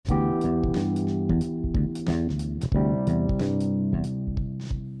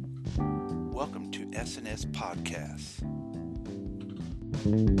Podcast Podcast.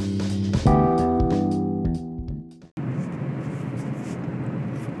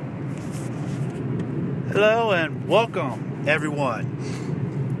 Hello and welcome, everyone.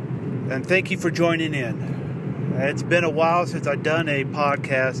 And thank you for joining in. It's been a while since I've done a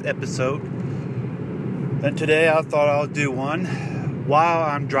podcast episode. And today I thought I'll do one while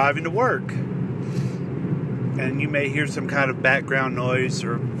I'm driving to work. And you may hear some kind of background noise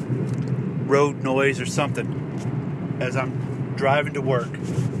or road noise or something as I'm driving to work.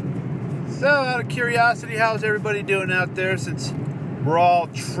 So, out of curiosity, how's everybody doing out there since we're all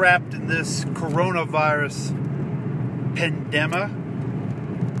trapped in this coronavirus pandemic?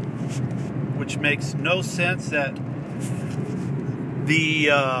 Which makes no sense that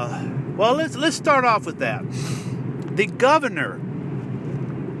let's start off with that. The governor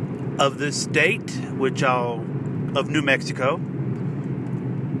of this state, of New Mexico,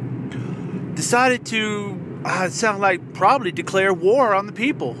 decided to, probably declare war on the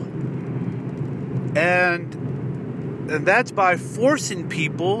people. And that's by forcing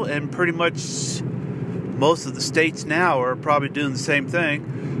people, and pretty much most of the states now are probably doing the same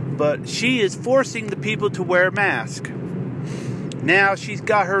thing, but she is forcing the people to wear a mask. Now she's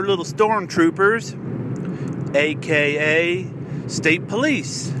got her little stormtroopers, aka state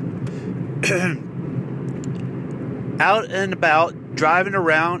police, out and about, driving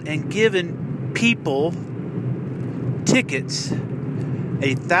around and giving people tickets,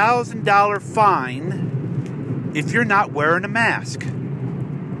 $1,000 fine if you're not wearing a mask.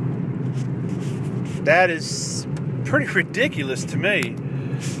 That is pretty ridiculous to me.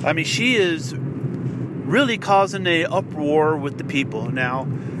 I mean, she is really causing an uproar with the people. Now,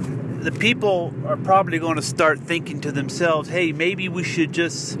 the people are probably going to start thinking to themselves, hey, maybe we should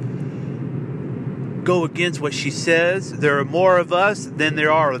just go against what she says. There are more of us than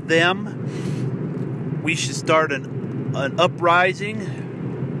there are of them. We should start an uprising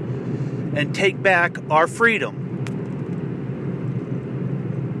and take back our freedom.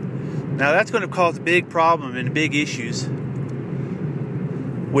 Now, that's going to cause a big problem and big issues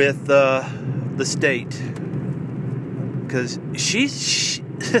with the state, because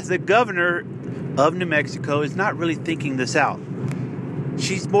the governor of New Mexico is not really thinking this out.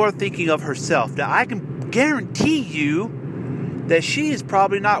 She's more thinking of herself. Now, I can guarantee you that she is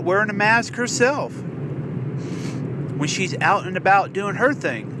probably not wearing a mask herself when she's out and about doing her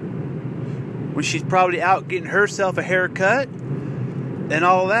thing, when she's probably out getting herself a haircut and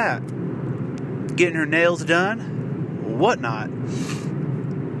all that, getting her nails done, whatnot.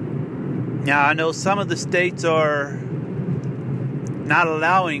 Now, I know some of the states are not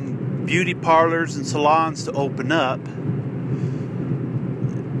allowing beauty parlors and salons to open up,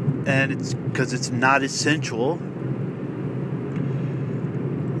 and it's because it's not essential.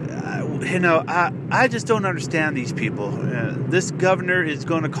 I just don't understand these people. This governor is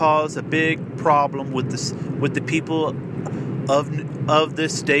going to cause a big problem with the people of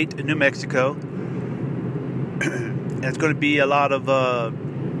this state, New Mexico. It's going to be a lot of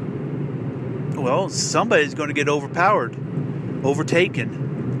somebody's going to get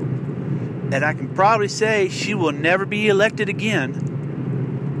overtaken. And I can probably say she will never be elected again.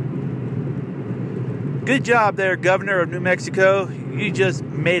 Good job there, Governor of New Mexico. You just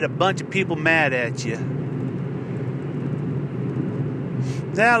made a bunch of people mad at you.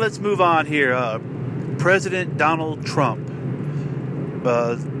 Now let's move on here. President Donald Trump.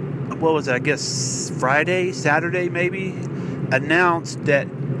 What was it? I guess Saturday maybe, announced that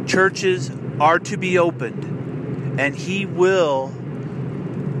churches are to be opened, and he will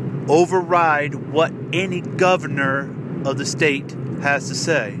override what any governor of the state has to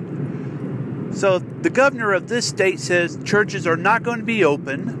say. So the governor of this state says churches are not going to be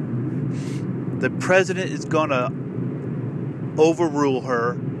open. The president is going to overrule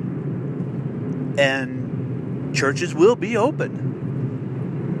her, and churches will be open.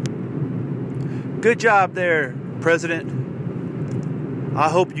 Good job there, President. I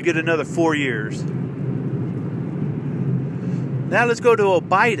hope you get another 4 years. Now let's go to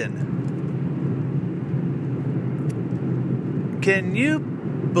Biden. Can you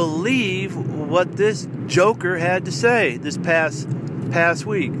believe what this joker had to say this past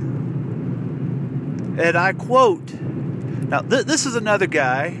week? And I quote. Now, this is another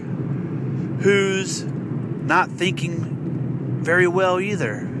guy who's not thinking very well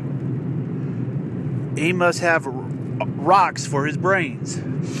either. He must have rocks for his brains.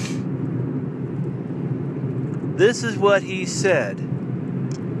 This is what he said.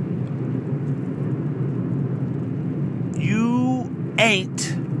 You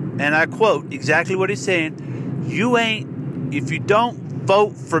ain't, and I quote exactly what he's saying, you ain't, if you don't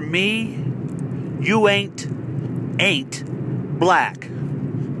vote for me, You ain't black.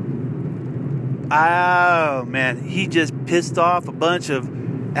 Oh, man. He just pissed off a bunch of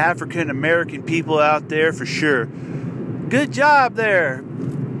African American people out there for sure. Good job there,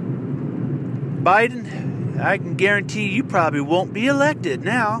 Biden. I can guarantee you probably won't be elected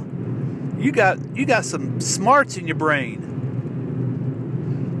now. You got some smarts in your brain.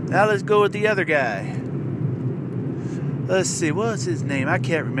 Now let's go with the other guy. Let's see, what's his name? I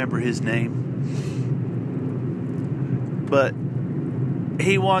can't remember his name. But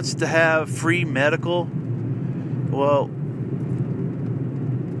he wants to have free medical. Well,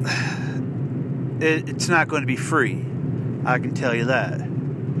 it's not going to be free. I can tell you that.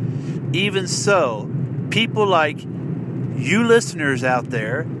 Even so, people like you listeners out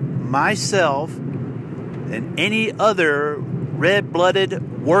there, myself, and any other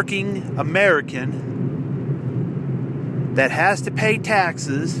red-blooded working American that has to pay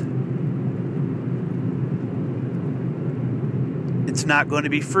taxes, it's not going to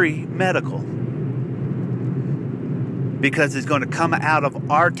be free medical. Because it's going to come out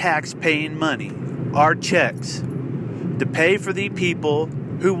of our tax-paying money, our checks, to pay for the people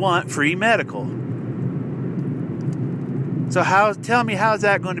who want free medical. So tell me, how's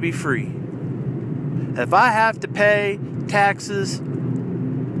that going to be free? If I have to pay taxes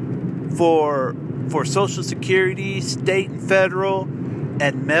for Social Security, state and federal,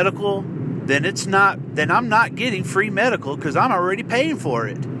 and medical, then I'm not getting free medical because I'm already paying for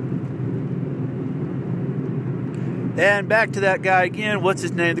it. And back to that guy again. What's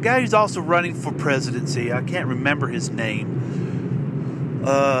his name? The guy who's also running for presidency. I can't remember his name.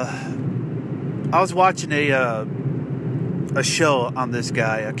 I was watching a show on this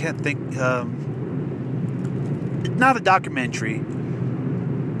guy. I can't think. Not a documentary.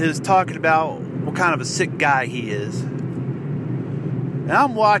 It was talking about what kind of a sick guy he is. And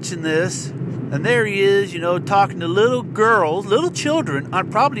I'm watching this, and there he is, talking to little girls, little children,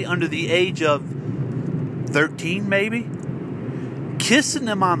 probably under the age of 13 maybe, kissing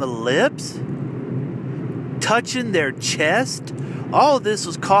them on the lips, touching their chest. All of this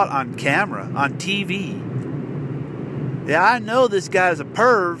was caught on camera, on TV. Yeah, I know this guy's a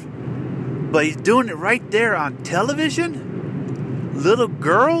perv, but he's doing it right there on television? Little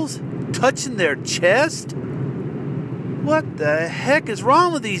girls touching their chest? What the heck is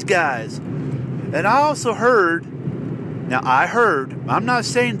wrong with these guys? And I also heard, I'm not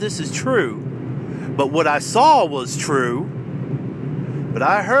saying this is true, but what I saw was true. But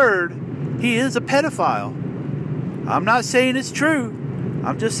I heard he is a pedophile. I'm not saying it's true.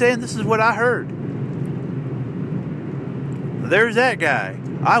 I'm just saying this is what I heard. There's that guy.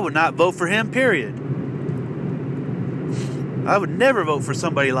 I would not vote for him, period. I would never vote for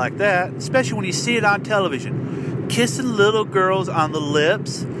somebody like that, especially when you see it on television. Kissing little girls on the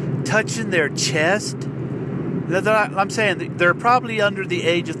lips, touching their chest. I'm saying they're probably under the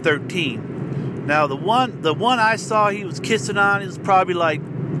age of 13. Now, the one I saw he was kissing on, he was probably like,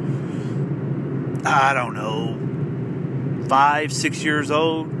 I don't know, 5, 6 years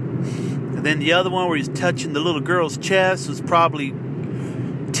old. And then the other one where he's touching the little girl's chest was probably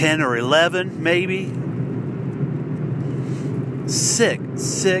 10 or 11, maybe. Sick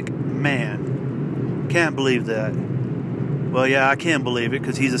man. Can't believe that. Well, yeah, I can believe it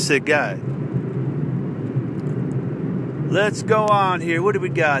because he's a sick guy. Let's go on here. What do we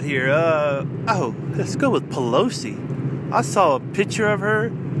got here? Let's go with Pelosi. I saw a picture of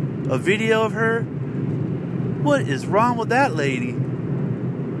her, a video of her. What is wrong with that lady?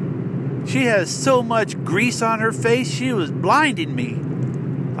 She has so much grease on her face, she was blinding me.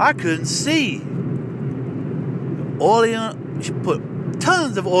 I couldn't see. She put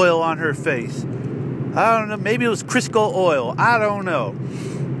tons of oil on her face. I don't know, maybe it was Crisco oil. I don't know.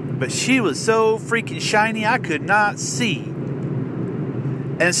 But she was so freaking shiny, I could not see.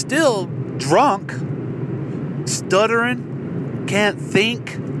 And still drunk, stuttering, can't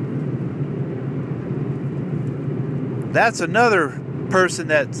think. That's another person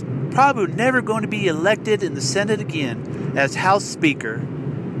that's probably never going to be elected in the Senate again as House Speaker.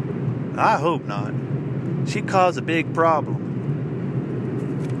 I hope not. She caused a big problem.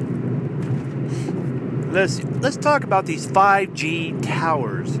 Let's talk about these 5G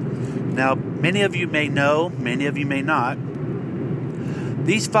towers. Now, many of you may know, many of you may not.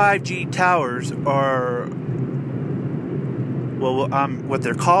 These 5G towers are, what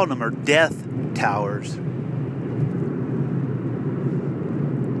they're calling them are death towers.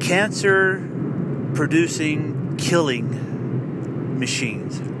 Cancer-producing, killing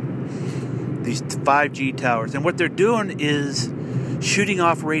machines. These 5G towers. And what they're doing is shooting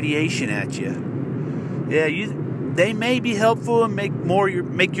off radiation at you. Yeah, They may be helpful and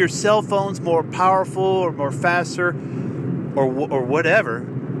make your cell phones more powerful or more faster or whatever,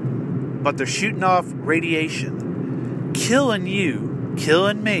 but they're shooting off radiation, killing you,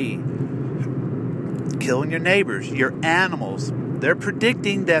 killing me, killing your neighbors, your animals. They're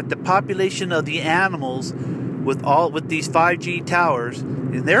predicting that the population of the animals with these 5G towers,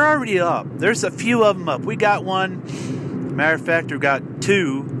 and they're already up. There's a few of them up. We got one. Matter of fact, we've got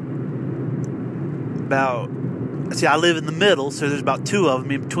two. I live in the middle, so there's about two of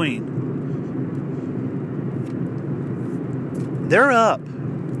them in between. They're up.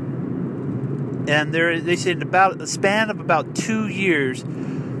 And they said in about the span of about 2 years,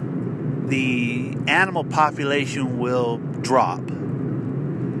 the animal population will drop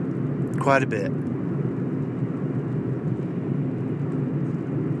quite a bit.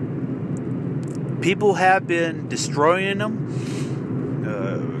 People have been destroying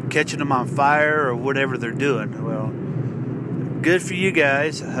them, catching them on fire or whatever they're doing. Well, good for you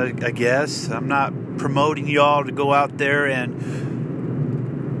guys, I guess. I'm not promoting y'all to go out there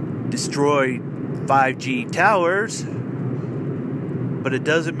and destroy 5G towers, but it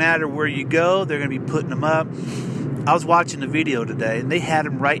doesn't matter where you go, they're going to be putting them up. I was watching a video today, and they had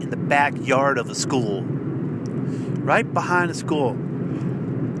them right in the backyard of a school, right behind a school.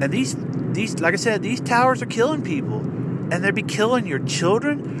 And these, like I said, these towers are killing people, and they'll be killing your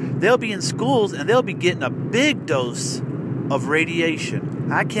children. They'll be in schools, and they'll be getting a big dose of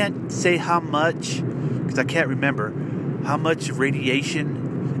radiation. I can't say how much, because I can't remember how much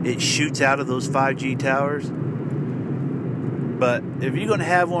radiation it shoots out of those 5G towers. But if you're going to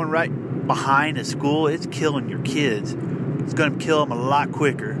have one right behind a school, it's killing your kids. It's going to kill them a lot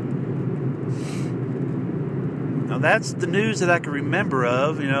quicker. Now that's the news that I can remember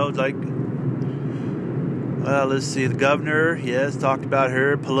of. Like, let's see, the governor, yes, talked about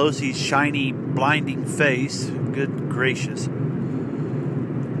her. Pelosi's shiny, blinding face. Good gracious.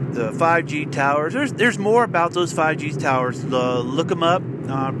 The 5G towers. There's more about those 5G towers. Look them up.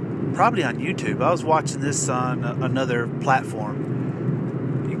 Probably on YouTube. I was watching this on another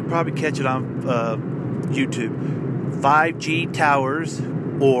platform. You can probably catch it on YouTube. 5G towers,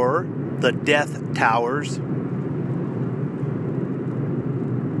 or the Death Towers.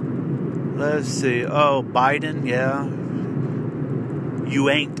 Let's see. Oh, Biden, yeah. You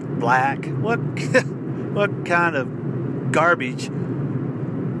ain't black. What kind of garbage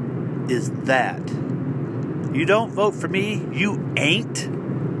is that? You don't vote for me, you ain't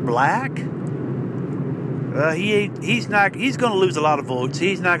black? He's going to lose a lot of votes.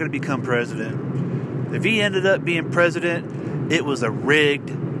 He's not going to become president. If he ended up being president, it was a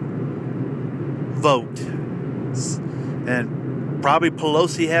rigged vote. And probably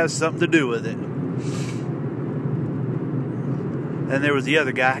Pelosi has something to do with it. And there was the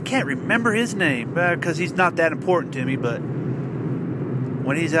other guy. I can't remember his name because he's not that important to me, but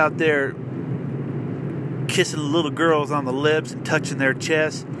when he's out there kissing little girls on the lips and touching their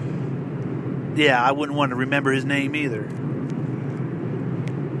chest, yeah, I wouldn't want to remember his name either.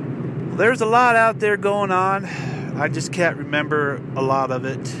 There's a lot out there going on. I just can't remember a lot of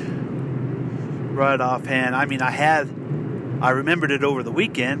it right offhand. I mean, I remembered it over the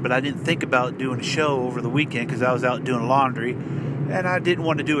weekend, but I didn't think about doing a show over the weekend because I was out doing laundry, and I didn't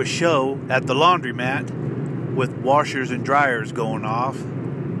want to do a show at the laundromat with washers and dryers going off.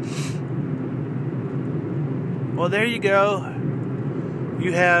 Well, there you go.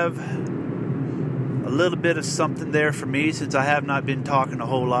 You have a little bit of something there for me, since I have not been talking a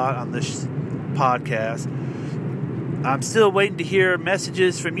whole lot on this podcast. I'm still waiting to hear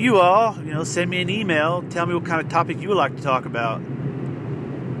messages from you all. Send me an email. Tell me what kind of topic you would like to talk about.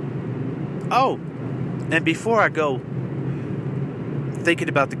 Oh, and before I go, thinking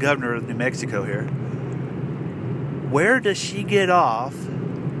about the governor of New Mexico here. Where does she get off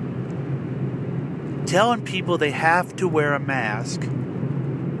telling people they have to wear a mask?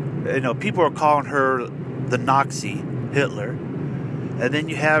 People are calling her the Nazi, Hitler. And then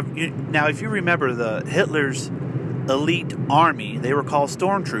you have... now, if you remember Hitler's elite army, they were called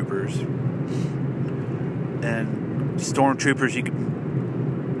stormtroopers. And stormtroopers,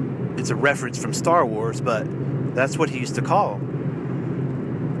 it's a reference from Star Wars, but that's what he used to call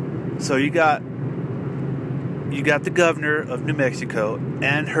them. So you got the governor of New Mexico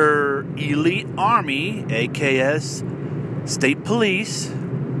and her elite army, AKS state police,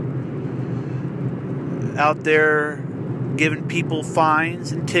 out there giving people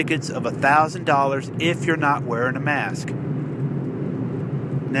fines and tickets of $1,000 if you're not wearing a mask.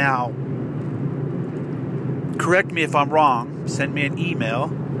 Now, correct me if I'm wrong, send me an email.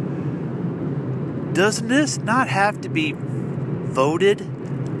 Doesn't this not have to be voted,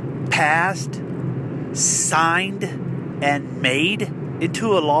 passed, signed and made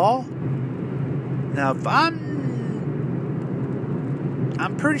into a law. Now, if I'm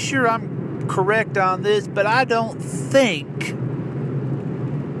pretty sure I'm correct on this, but I don't think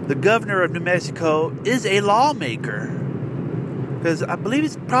the governor of New Mexico is a lawmaker, because I believe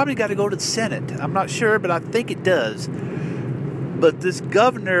it's probably got to go to the Senate. I'm not sure, but I think it does. But this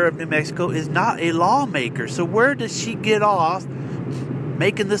governor of New Mexico is not a lawmaker. So where does she get off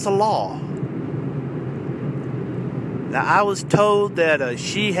making this a law? Now, I was told that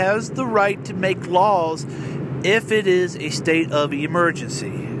she has the right to make laws if it is a state of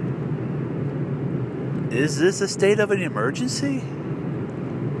emergency. Is this a state of an emergency?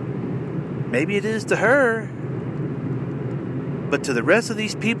 Maybe it is to her. But to the rest of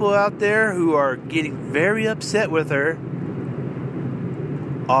these people out there who are getting very upset with her,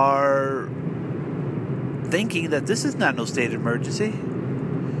 are thinking that this is not no state of emergency.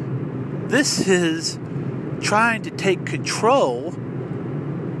 This is trying to take control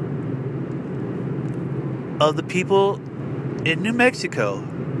of the people in New Mexico.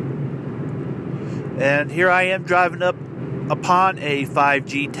 And here I am driving up upon a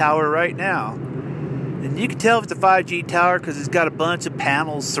 5G tower right now. And you can tell if it's a 5G tower because it's got a bunch of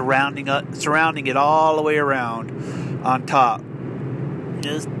panels surrounding it all the way around on top.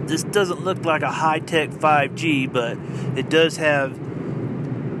 This doesn't look like a high-tech 5G, but it does have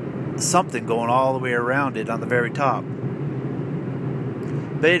something going all the way around it on the very top.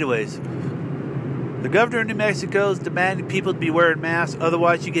 But anyways, the governor of New Mexico is demanding people to be wearing masks,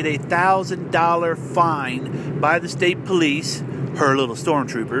 otherwise you get a $1,000 fine by the state police, her little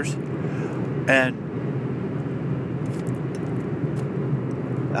stormtroopers, and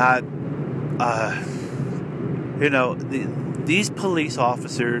these police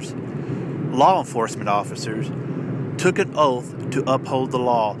officers, law enforcement officers, took an oath to uphold the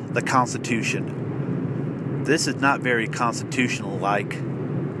law, the Constitution. This is not very constitutional-like.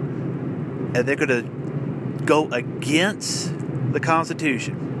 And they're going to go against the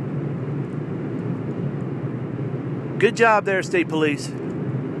Constitution. Good job there, state police.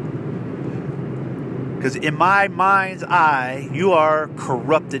 Because in my mind's eye, you are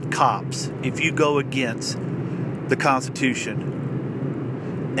corrupted cops if you go against the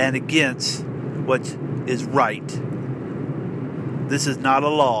Constitution and against what is right. This is not a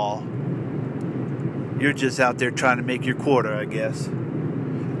law. You're just out there trying to make your quota, I guess,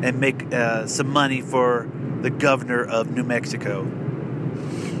 and make some money for the governor of New Mexico.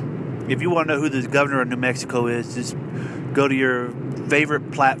 If you want to know who the governor of New Mexico is, just go to your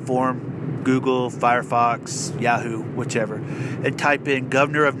favorite platform, Google, Firefox, Yahoo, whichever, and type in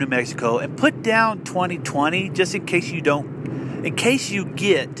Governor of New Mexico and put down 2020 just in case you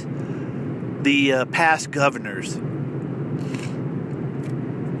get the past governors.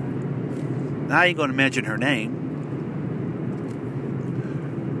 I ain't going to mention her name,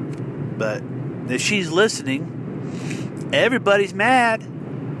 but if she's listening, everybody's mad.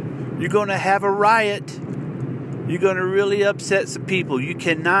 You're going to have a riot. You're going to really upset some people. You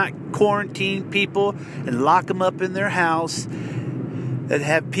cannot quarantine people and lock them up in their house and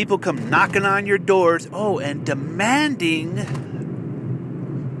have people come knocking on your doors. Oh, and demanding.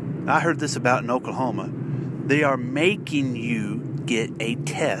 I heard this about in Oklahoma. They are making you get a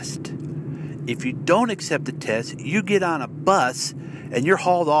test. If you don't accept the test, you get on a bus and you're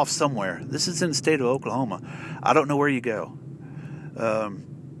hauled off somewhere. This is in the state of Oklahoma. I don't know where you go.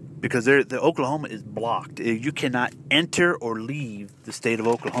 Because the Oklahoma is blocked. You cannot enter or leave the state of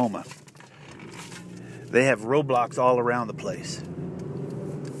Oklahoma. They have roadblocks all around the place.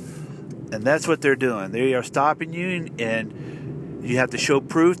 And that's what they're doing. They are stopping you, and you have to show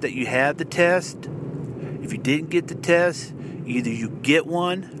proof that you had the test. If you didn't get the test, either you get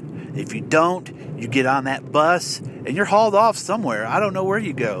one. If you don't, you get on that bus, and you're hauled off somewhere. I don't know where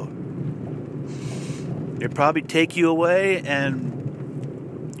you go. They'll probably take you away, and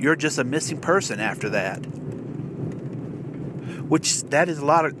you're just a missing person after that. Which that is a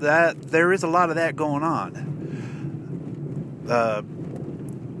lot of that. There is a lot of that going on.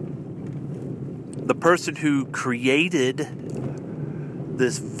 The person who created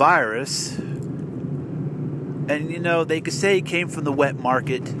this virus, and they could say it came from the wet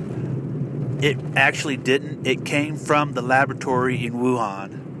market. It actually didn't. It came from the laboratory in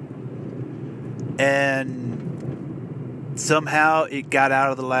Wuhan, and somehow it got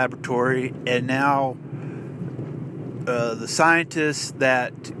out of the laboratory, and now the scientist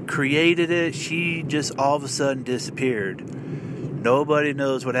that created it, she just all of a sudden disappeared. Nobody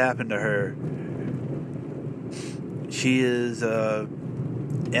knows what happened to her. She is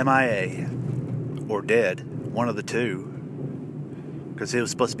MIA or dead, one of the two. because it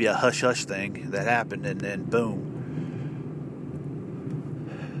was supposed to be a hush-hush thing that happened, and then boom.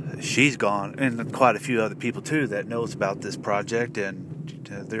 She's gone, and quite a few other people too that knows about this project, and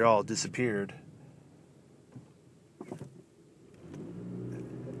they're all disappeared.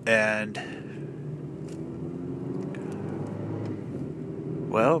 And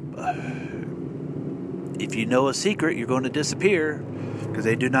well, if you know a secret, you're going to disappear, because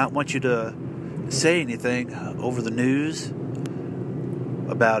they do not want you to say anything over the news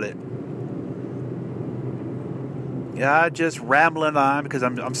about it. Yeah, just rambling on, because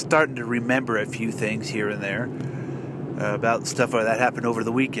I'm starting to remember a few things here and there about stuff that happened over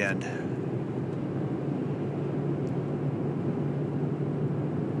the weekend.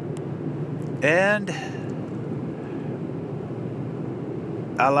 And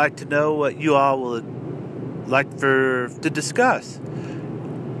I'd like to know what you all would like to discuss.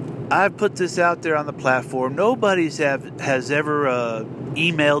 I've put this out there on the platform. Nobody has ever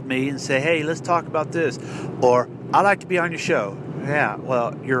emailed me and say, hey, let's talk about this, or I'd like to be on your show. Yeah,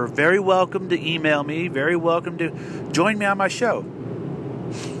 well, you're very welcome to email me, very welcome to join me on my show.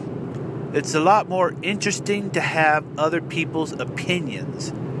 It's a lot more interesting to have other people's opinions,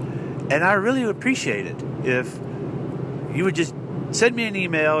 and I really would appreciate it if you would just send me an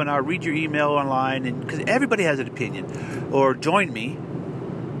email, and I'll read your email online, and because everybody has an opinion, or join me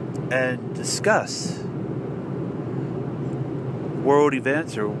and discuss world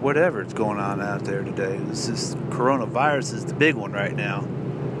events or whatever is going on out there today. This coronavirus is the big one right now.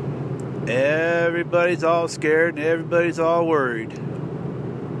 Everybody's all scared and everybody's all worried.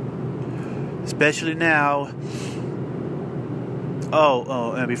 Especially now.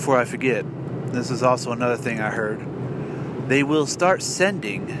 Oh, and before I forget, this is also another thing I heard. They will start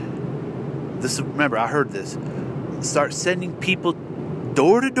sending this. Remember, I heard this. Start sending people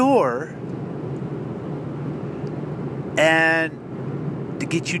door to door and to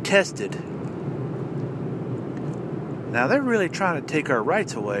get you tested. Now they're really trying to take our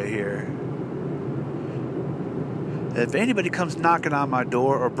rights away here. If anybody comes knocking on my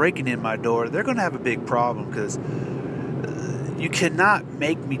door or breaking in my door, they're going to have a big problem, because you cannot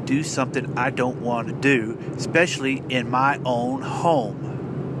make me do something I don't want to do, especially in my own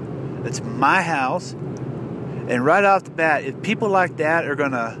home. It's my house. And right off the bat, if people like that are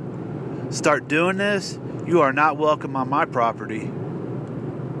going to start doing this, you are not welcome on my property.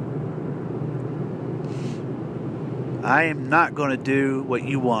 I am not going to do what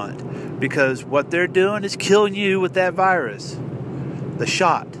you want, because what they're doing is killing you with that virus, the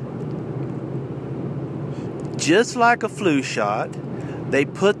shot. Just like a flu shot, they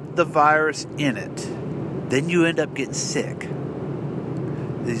put the virus in it. Then you end up getting sick.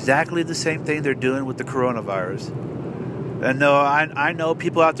 Exactly the same thing they're doing with the coronavirus. And no, I know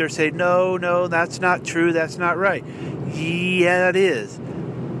people out there say, no, that's not true, that's not right. Yeah, it is.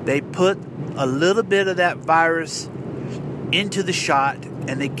 They put a little bit of that virus into the shot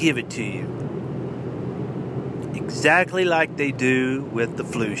and they give it to you. Exactly like they do with the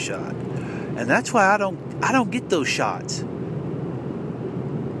flu shot. And that's why I don't get those shots.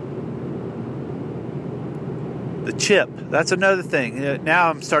 The chip, that's another thing. Now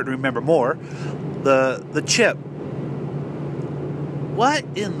I'm starting to remember more. The chip. What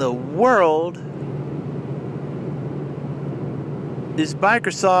in the world is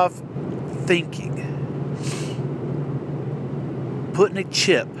Microsoft thinking? Putting a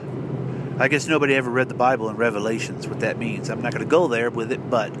chip. I guess nobody ever read the Bible in Revelations, what that means. I'm not going to go there with it,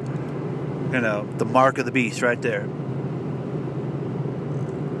 but, the mark of the beast right there.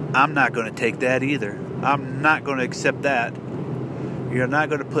 I'm not going to take that either. I'm not going to accept that. You're not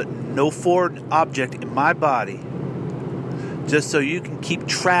going to put no foreign object in my body just so you can keep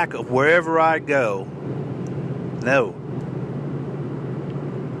track of wherever I go. No.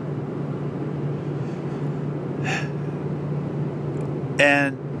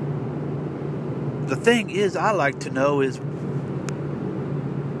 And the thing is, I like to know is,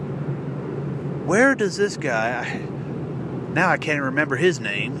 where does this guy, now I can't remember his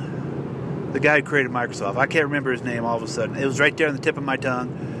name, the guy who created Microsoft, I can't remember his name all of a sudden. It was right there on the tip of my tongue,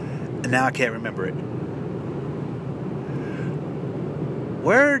 and now I can't remember it.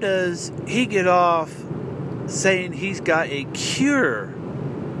 Where does he get off saying he's got a cure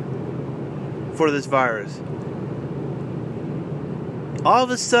for this virus? All of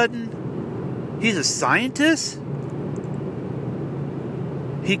a sudden, he's a scientist?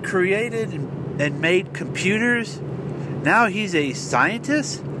 He created and made computers. Now he's a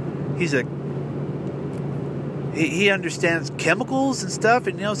scientist? He understands chemicals and stuff,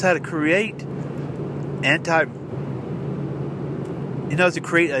 and knows how to create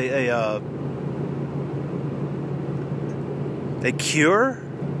a cure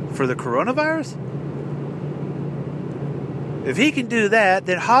for the coronavirus? If he can do that,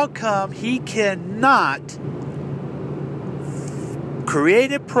 then how come he cannot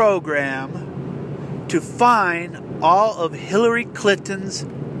create a program to find all of Hillary Clinton's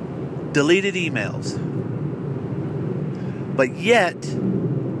deleted emails? But yet,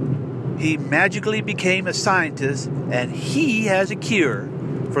 he magically became a scientist and he has a cure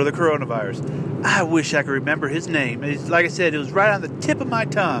for the coronavirus. I wish I could remember his name. Like I said, it was right on the tip of my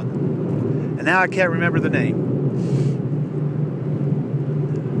tongue. And now I can't remember the name.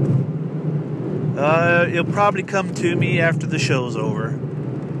 It'll probably come to me after the show's over.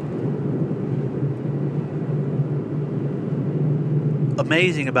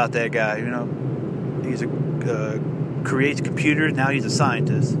 Amazing about that guy, you know. He's creates computers. Now he's a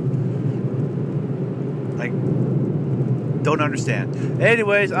scientist. Like, don't understand.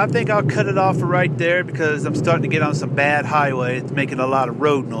 Anyways, I think I'll cut it off right there because I'm starting to get on some bad highway. It's making a lot of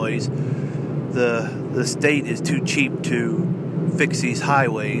road noise. The state is too cheap to fix these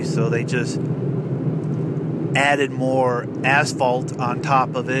highways, so they just added more asphalt on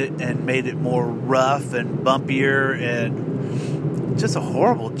top of it and made it more rough and bumpier, and just a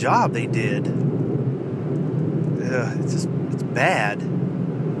horrible job they did. It's bad.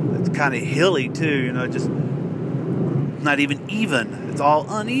 It's kind of hilly too, you know, just not even. It's all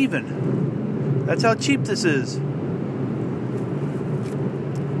uneven. That's how cheap this is.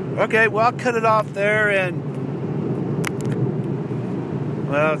 Okay, well, I'll cut it off there, and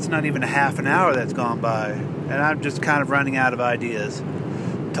well, it's not even a half an hour that's gone by, and I'm just kind of running out of ideas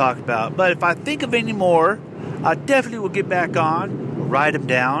to talk about. But if I think of any more, I definitely will get back on, write them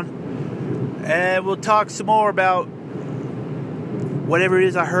down, and we'll talk some more about whatever it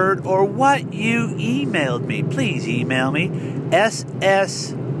is I heard or what you emailed me. Please email me,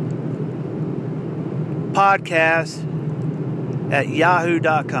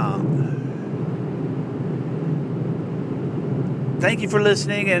 sspodcast@yahoo.com. Thank you for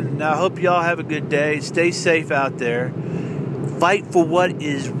listening, and I hope you all have a good day. Stay safe out there. Fight for what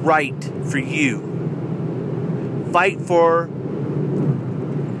is right for you. Fight for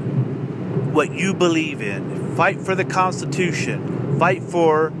what you believe in. Fight for the Constitution. Fight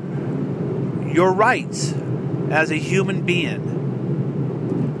for your rights as a human being.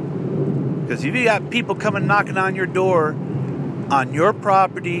 Because if you got people coming knocking on your door on your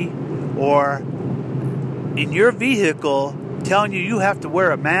property or in your vehicle telling you have to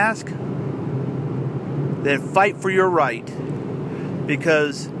wear a mask, then fight for your right,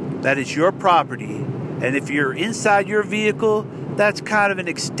 because that is your property. And if you're inside your vehicle, that's kind of an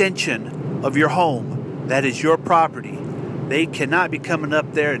extension of your home. That is your property. They cannot be coming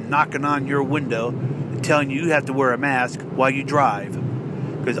up there and knocking on your window and telling you have to wear a mask while you drive,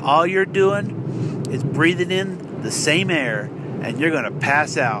 because all you're doing is breathing in the same air, and you're going to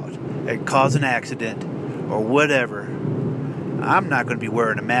pass out and cause an accident or whatever. I'm not going to be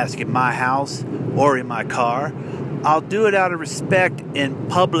wearing a mask in my house or in my car. I'll do it out of respect in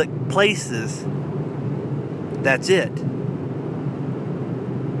public places. That's it.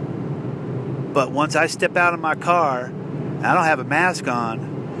 But once I step out of my car and I don't have a mask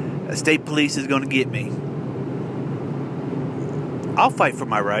on, the state police is going to get me. I'll fight for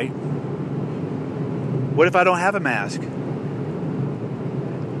my right. What if I don't have a mask?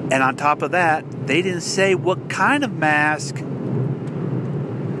 And on top of that, they didn't say what kind of mask.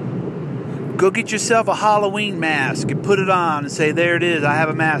 Go get yourself a Halloween mask and put it on and say, there it is, I have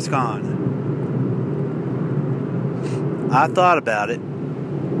a mask on. I thought about it.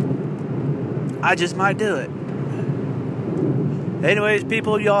 I just might do it. Anyways,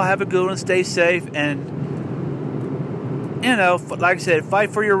 people, y'all have a good one. Stay safe. And, you know, like I said,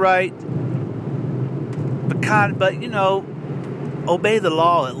 fight for your right. But you know, obey the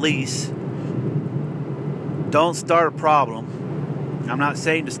law at least. Don't start a problem. I'm not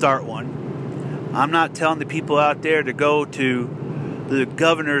saying to start one. I'm not telling the people out there to go to the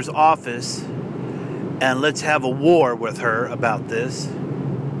governor's office and let's have a war with her about this,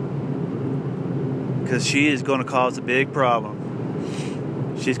 because she is going to cause a big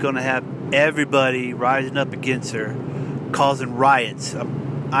problem. She's going to have everybody rising up against her, causing riots.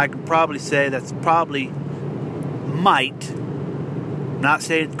 I can probably say that's probably might. Not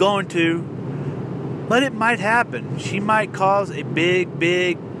saying it's going to, but it might happen. She might cause a big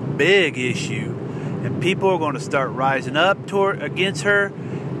issue. And people are going to start rising up against her.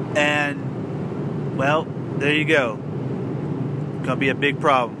 And, well, there you go. It's going to be a big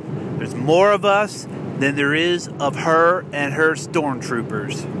problem. There's more of us than there is of her and her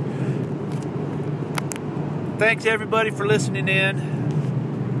stormtroopers. Thanks, everybody, for listening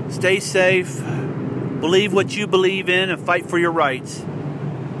in. Stay safe. Believe what you believe in and fight for your rights.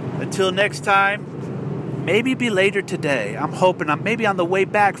 Until next time, maybe be later today. I'm hoping maybe on the way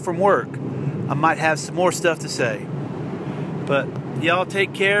back from work, I might have some more stuff to say. But y'all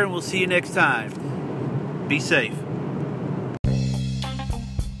take care and we'll see you next time. Be safe.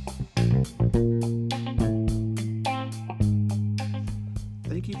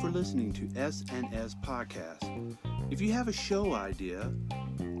 Thank you for listening to S&S Podcast. If you have a show idea,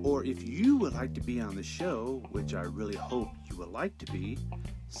 or if you would like to be on the show, which I really hope you would like to be,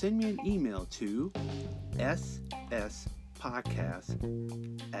 send me an email to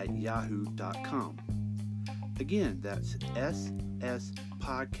sspodcast@yahoo.com. Again, that's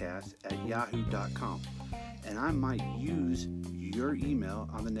sspodcast@yahoo.com. And I might use your email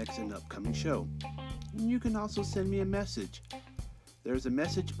on the next and upcoming show. And you can also send me a message. There's a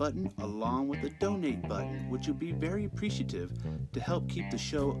message button along with a donate button, which will be very appreciative to help keep the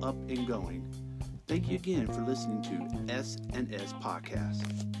show up and going. Thank you again for listening to S&S Podcast.